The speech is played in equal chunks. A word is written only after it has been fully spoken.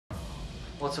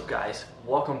What's up, guys?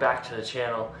 Welcome back to the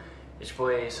channel. It's your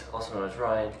boy Ace, also known as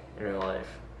Ryan in real life.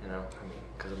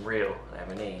 Because I'm real, I have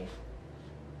a name.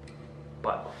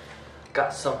 But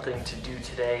got something to do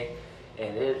today,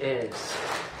 and it is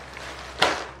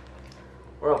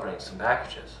we're opening some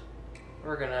packages.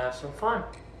 We're gonna have some fun.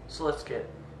 So let's get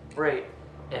right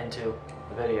into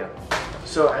the video.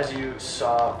 So as you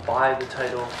saw by the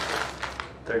title,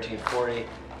 1340,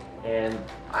 and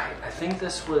I think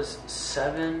this was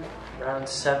around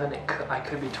 7. I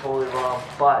could be totally wrong,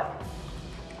 but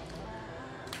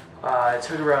it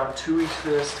took around 2 weeks for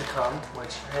this to come,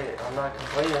 which, hey, I'm not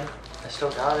complaining. I still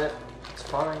got it. It's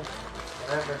fine.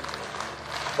 Whatever.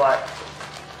 But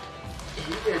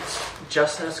it's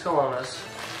Justin Escalona's,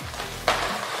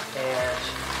 and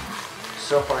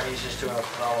so far he's just doing a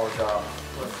phenomenal job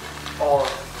with all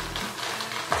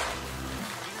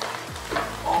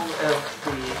of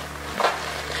the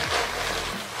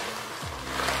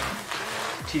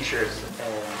t-shirts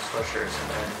and sweatshirts and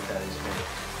everything that he's made.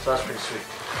 So that's pretty sweet.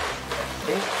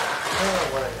 I don't know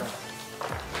what I got.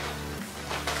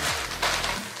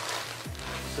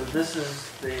 So this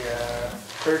is the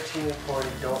 1340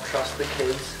 Don't Trust the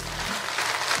Kids.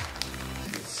 As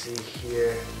you can see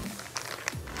here.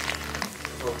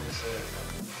 Focus it.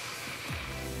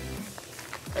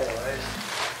 Anyways,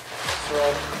 so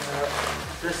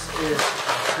this is,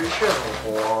 I'm pretty sure it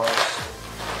belongs.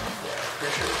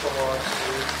 Pretty sure it belongs to.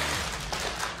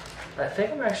 I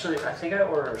think I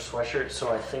ordered a sweatshirt,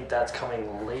 so I think that's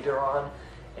coming later on,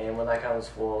 and when that comes,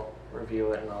 we'll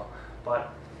review it and all.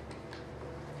 But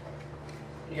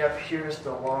yep, here's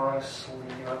the long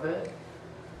sleeve of it.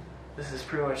 This is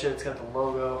pretty much it. It's got the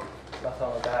logo, nothing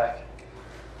on the back.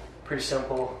 Pretty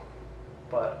simple,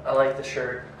 but I like the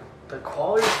shirt. The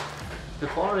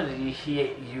quality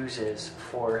he uses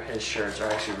for his shirts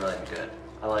are actually really good.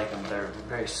 I like them. They're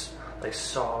very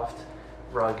soft,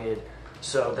 rugged,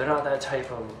 so they're not that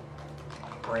type of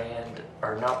brand,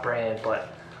 or not brand,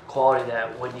 but quality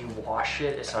that when you wash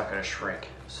it, it's not going to shrink.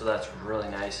 So that's really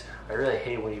nice. I really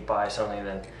hate when you buy something and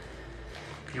then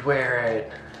you wear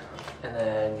it and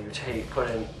then you put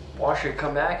it in, wash it,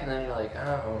 come back, and then you're like,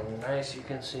 oh, nice, you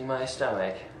can see my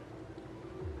stomach.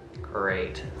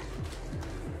 Great.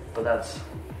 But that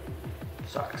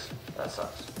sucks.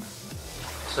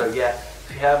 So yeah, if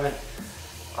you haven't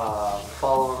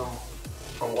followed them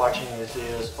or watching these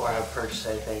videos or have purchased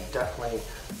anything, definitely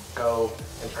go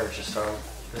and purchase some.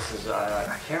 This is,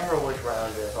 I can't remember which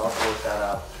round it is, I'll have to look that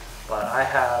up. But I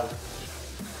have,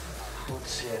 let's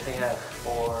see, I think I have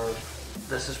 4,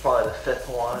 this is probably the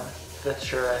 5th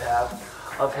shirt I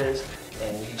have of his,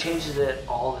 and he changes it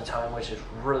all the time, which is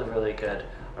really, really good.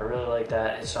 I really like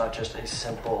that. It's not just a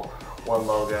simple one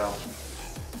logo.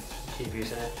 Keep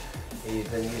using it. He's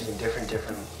been using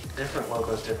different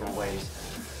logos, different ways,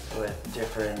 with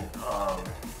different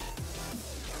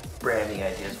branding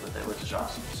ideas with it, which is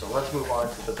awesome. So let's move on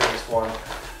to the biggest one.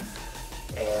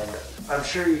 And I'm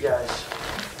sure you guys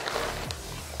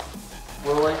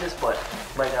will like this, but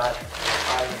might not.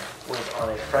 I was on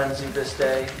a frenzy this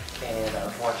day, and I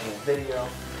was watching a video,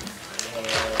 and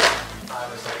I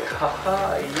was like,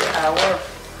 haha, yeah, I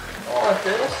want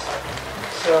this.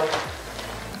 So,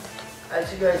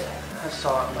 as you guys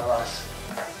saw in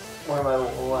one of my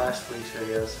last week's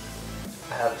videos,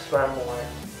 I have a Smile More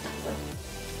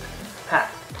hat.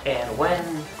 And when,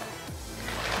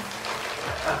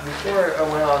 before I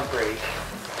went on break,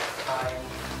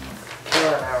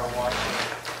 Kayla and I were watching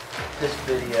this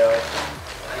video.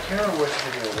 I can't remember which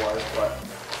video it was, but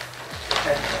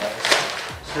anyways,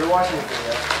 so we were watching the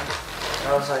video, and I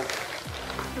was like,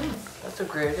 that's a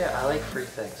great idea. I like free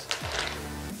things.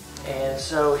 And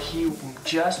so he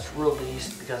just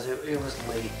released, because it was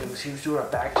late. He was doing a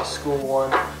back to school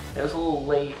one. It was a little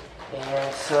late,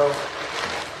 and so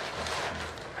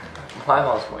my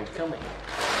mom's going to kill me.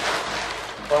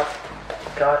 But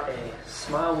got a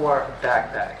Smile More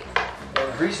backpack.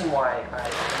 And the reason why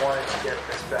I wanted to get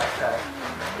this backpack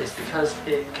is because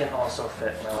it can also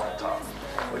fit my laptop,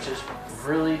 which is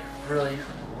really, really,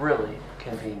 really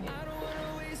convenient.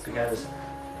 Because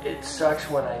it sucks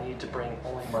when I need to bring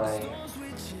only my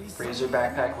Razor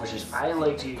backpack, which is I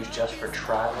like to use just for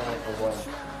traveling if I'm going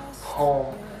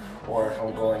home or if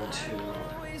I'm going to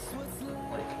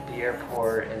like the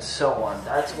airport and so on.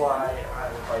 That's why I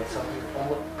would like something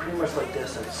pretty much like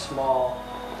this that's small.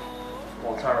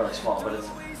 Well, it's not really small, but it's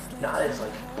not as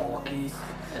like bulky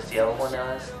as the other one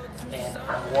does. And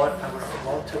what I would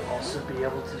love to also be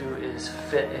able to do is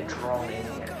fit a drone in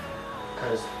here.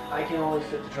 Because I can only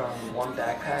fit the drone in one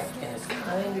backpack, and it's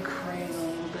kind of crazy a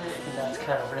little bit, and that's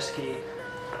kind of risky.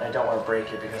 And I don't want to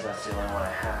break it because that's the only one I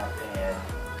have, and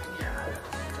yeah,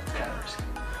 it's kind of risky.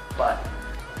 But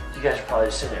you guys are probably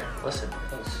just sitting there, listen,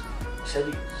 you said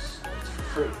it's for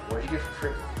free. What did you get for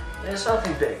free? And it's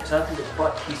nothing big, it's nothing big,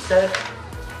 but he said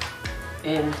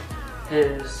in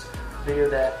his video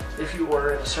that if you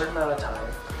order in a certain amount of time,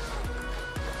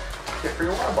 get free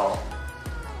water bottle.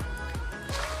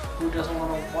 Who doesn't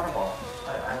want a water bottle?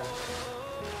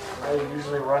 I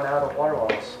usually run out of water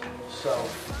bottles, so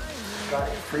got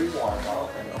a free water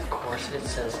bottle, and of course it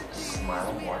says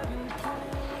Smile More.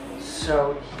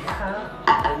 So yeah,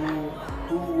 I mean,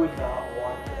 who would not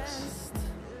want this?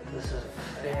 This is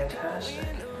fantastic,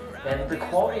 and the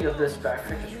quality of this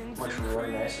backpack looks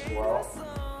really nice as well.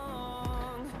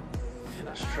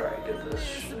 Let's try and get this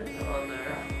thing on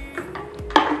there.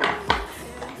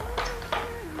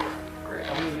 Great,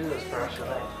 I'm gonna use this for the rest of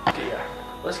the night. Okay, yeah.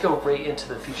 Let's go right into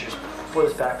the features for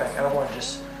this backpack. I don't want to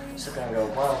just sit there and go,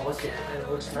 wow, look at it, it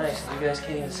looks nice. You guys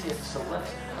can't even see it. So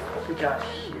what we got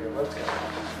here, let's go.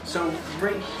 So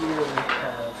right here we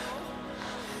have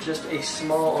just a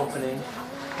small opening,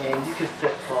 and you could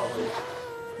fit probably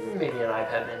maybe an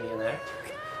iPad mini in there.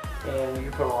 And you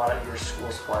can put a lot of your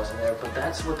school supplies in there, but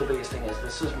that's what the biggest thing is.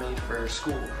 This was made for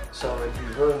school, so it'd be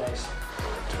really nice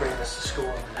to bring this to school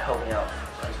and help me out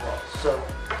as well. So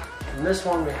in this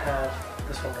one we have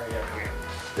this one right up here.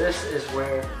 This is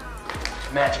where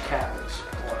magic happens.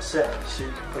 I want to say, so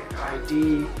you can put your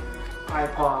ID,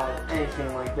 iPod,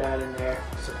 anything like that in there.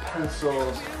 Some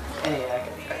pencils, any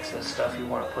excess stuff you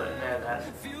want to put in there.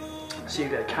 So you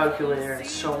got a calculator and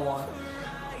so on.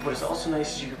 What is also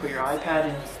nice is you can put your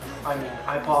iPod,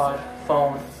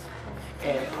 phone,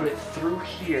 and put it through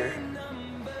here,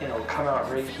 and it'll come out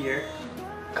right here,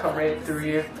 come right through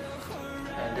here,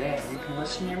 and then you can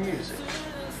listen to your music.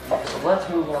 So let's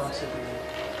move on to the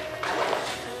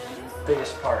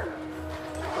biggest part.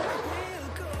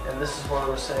 And this is what I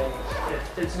was saying,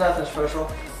 it's nothing special,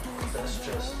 it's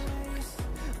just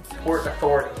Port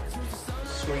Authority,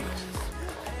 sweet,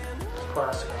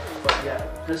 classic. But yeah,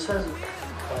 this has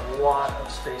a lot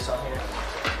of space on here.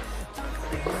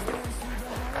 Look at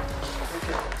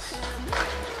this.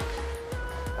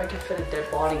 I could fit a dead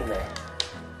body in there.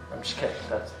 I'm just kidding.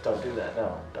 Don't do that.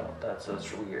 No, don't. That's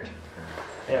weird.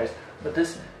 Anyways, but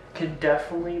this could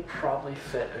definitely probably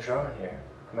fit a drone in here.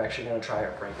 I'm actually going to try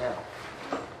it right now.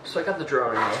 So I got the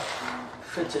drone in here.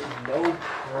 Fits it no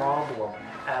problem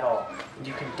at all.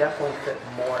 You can definitely fit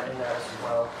more in that as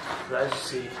well. But as you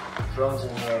see, drone's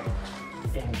in here.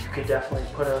 And you could definitely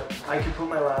I could put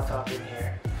my laptop in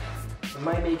here. It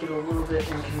might make it a little bit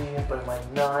inconvenient, but it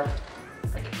might not.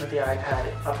 I could put the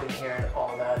iPad up in here and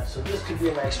all that. So this could be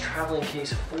a nice traveling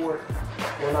case for,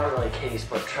 well, not really a case,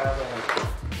 but traveling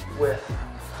with,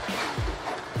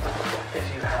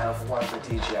 if you have one of the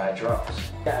DJI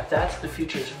drones. Yeah, if that's the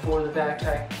features for the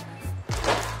backpack.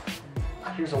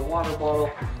 Here's a water bottle.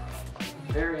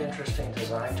 Very interesting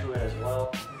design to it as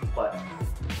well, but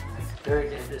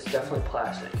it's definitely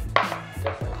plastic.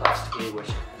 Definitely plasticky,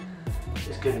 which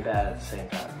is good and bad at the same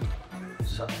time.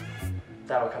 So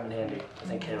that'll come in handy. I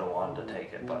think Kayla wanted to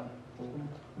take it, but.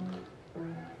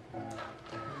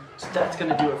 So that's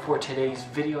gonna do it for today's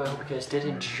video. I hope you guys did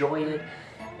enjoy it.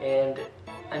 And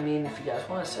I mean, if you guys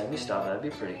want to send me stuff, that'd be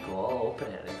pretty cool. I'll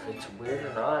open it. If it's weird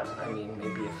or not, I mean,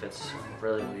 maybe if it's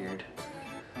really weird,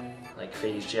 like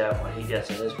FaZe Jeff when he gets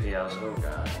in his POs, oh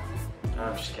god.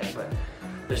 I'm just kidding, but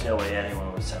there's no way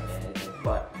anyone would send me anything.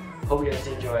 But hope you guys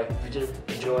did enjoy. If you did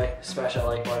enjoy, smash that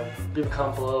like button. Leave a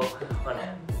comment below on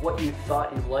what you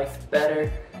thought you liked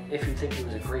better. If you think it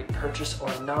was a great purchase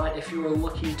or not. If you were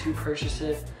looking to purchase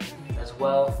it as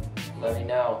well, let me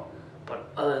know.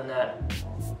 But other than that,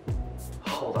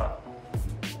 hold on.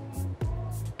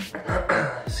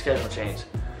 Schedule change.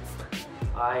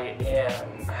 I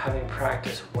am having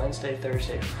practice Wednesday,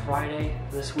 Thursday, Friday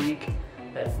this week.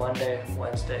 Then Monday,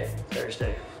 Wednesday,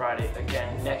 Thursday, Friday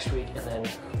again next week. And then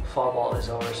fall ball is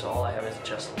over, so all I have is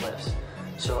just lifts.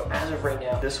 So as of right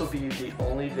now, this will be the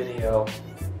only video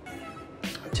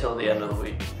until the end of the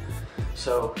week.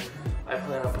 So I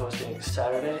plan on posting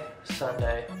Saturday,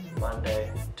 Sunday, Monday,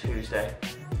 Tuesday,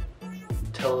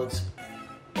 till it's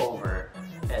over,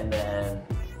 and then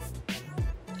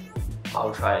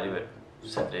I'll try to do it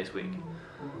 7 days a week.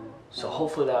 So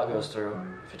hopefully that goes through.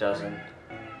 If it doesn't,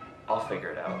 I'll figure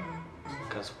it out.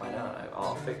 Because why not? I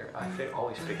always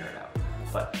figure it out.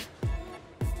 But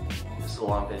this is a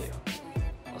long video.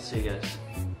 I'll see you guys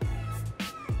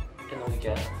in the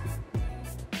weekend.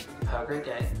 Have a great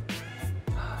day.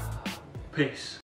 Peace.